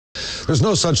There's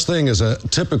no such thing as a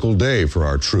typical day for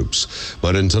our troops,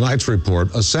 but in tonight's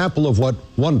report, a sample of what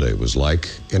one day was like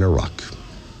in Iraq.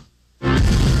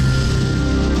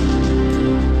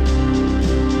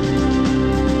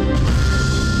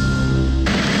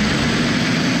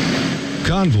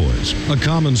 Convoys, a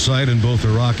common sight in both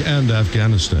Iraq and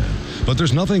Afghanistan. But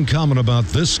there's nothing common about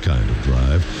this kind of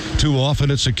drive. Too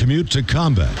often it's a commute to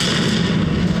combat,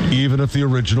 even if the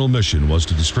original mission was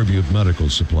to distribute medical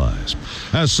supplies.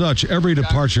 As such, every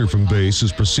departure from base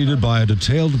is preceded by a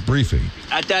detailed briefing.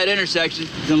 At that intersection,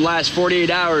 in the last 48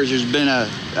 hours, there's been a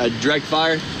direct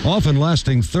fire. Often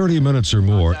lasting 30 minutes or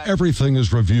more, everything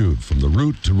is reviewed, from the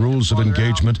route to rules of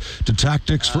engagement to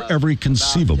tactics for every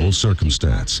conceivable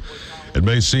circumstance. It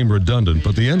may seem redundant,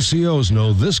 but the NCOs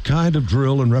know this kind of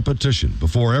drill and repetition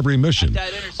before every mission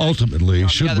ultimately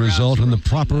should result in the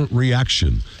proper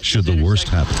reaction should the worst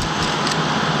happen.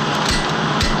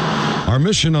 Our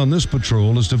mission on this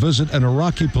patrol is to visit an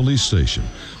Iraqi police station,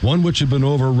 one which had been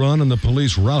overrun and the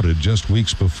police routed just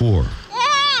weeks before.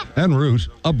 En route,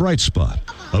 a bright spot,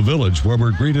 a village where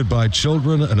we're greeted by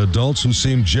children and adults who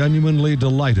seem genuinely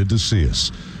delighted to see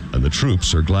us. And the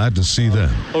troops are glad to see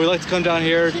them. We like to come down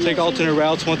here, take alternate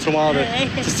routes once in a while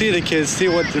to see the kids, see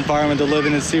what environment they live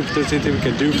in, and see if there's anything we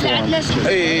can do for them.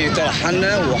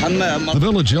 The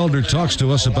village elder talks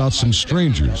to us about some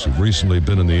strangers who've recently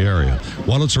been in the area.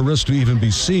 While it's a risk to even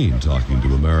be seen talking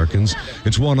to Americans,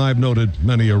 it's one I've noted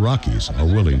many Iraqis are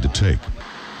willing to take.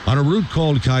 On a route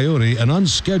called Coyote, an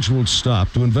unscheduled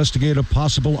stop to investigate a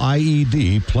possible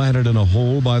IED planted in a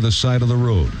hole by the side of the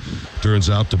road. Turns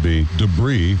out to be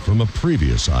debris from a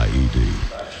previous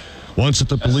IED. Once at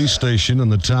the police station in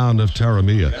the town of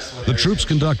Taramiyah, the troops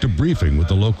conduct a briefing with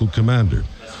the local commander.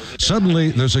 Suddenly,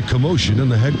 there's a commotion in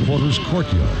the headquarters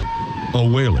courtyard. A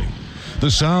wailing. The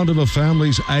sound of a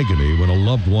family's agony when a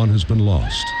loved one has been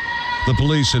lost. The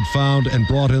police had found and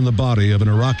brought in the body of an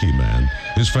Iraqi man.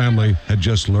 His family had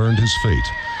just learned his fate.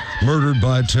 Murdered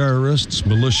by terrorists,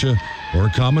 militia, or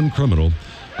a common criminal.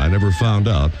 I never found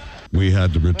out. We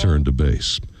had to return to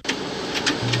base.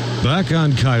 Back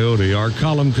on Coyote, our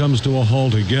column comes to a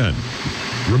halt again.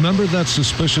 Remember that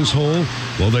suspicious hole?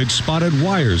 Well, they'd spotted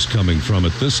wires coming from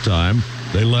it this time.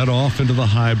 They led off into the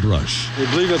high brush. We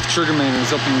believe that the trigger man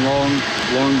is up and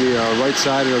along the right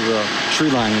side of the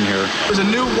tree line in here. There's a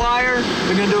new wire.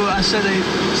 They're going to do, I said,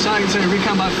 a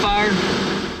recon by fire.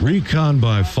 Recon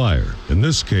by fire. In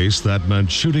this case, that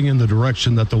meant shooting in the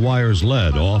direction that the wires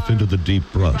led off into the deep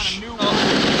brush.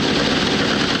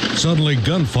 Suddenly,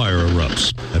 gunfire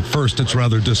erupts. At first, it's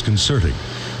rather disconcerting.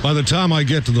 By the time I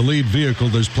get to the lead vehicle,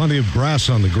 there's plenty of grass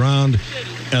on the ground,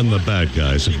 and the bad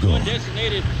guys have gone.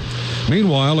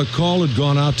 Meanwhile, a call had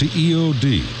gone out to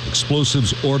EOD,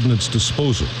 Explosives Ordnance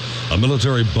Disposal, a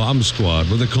military bomb squad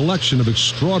with a collection of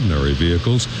extraordinary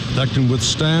vehicles that can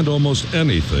withstand almost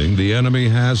anything the enemy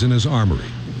has in his armory.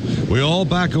 We all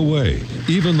back away,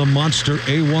 even the monster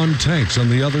A-1 tanks on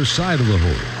the other side of the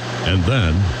hole. And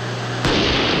then,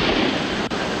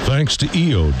 thanks to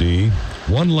EOD,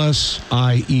 one less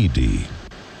IED.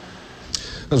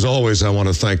 As always, I want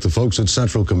to thank the folks at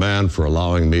Central Command for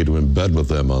allowing me to embed with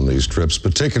them on these trips,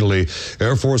 particularly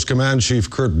Air Force Command Chief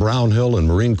Kurt Brownhill and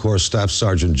Marine Corps Staff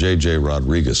Sergeant J.J.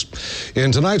 Rodriguez.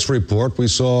 In tonight's report, we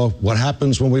saw what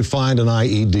happens when we find an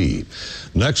IED.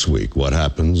 Next week, what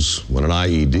happens when an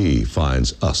IED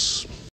finds us.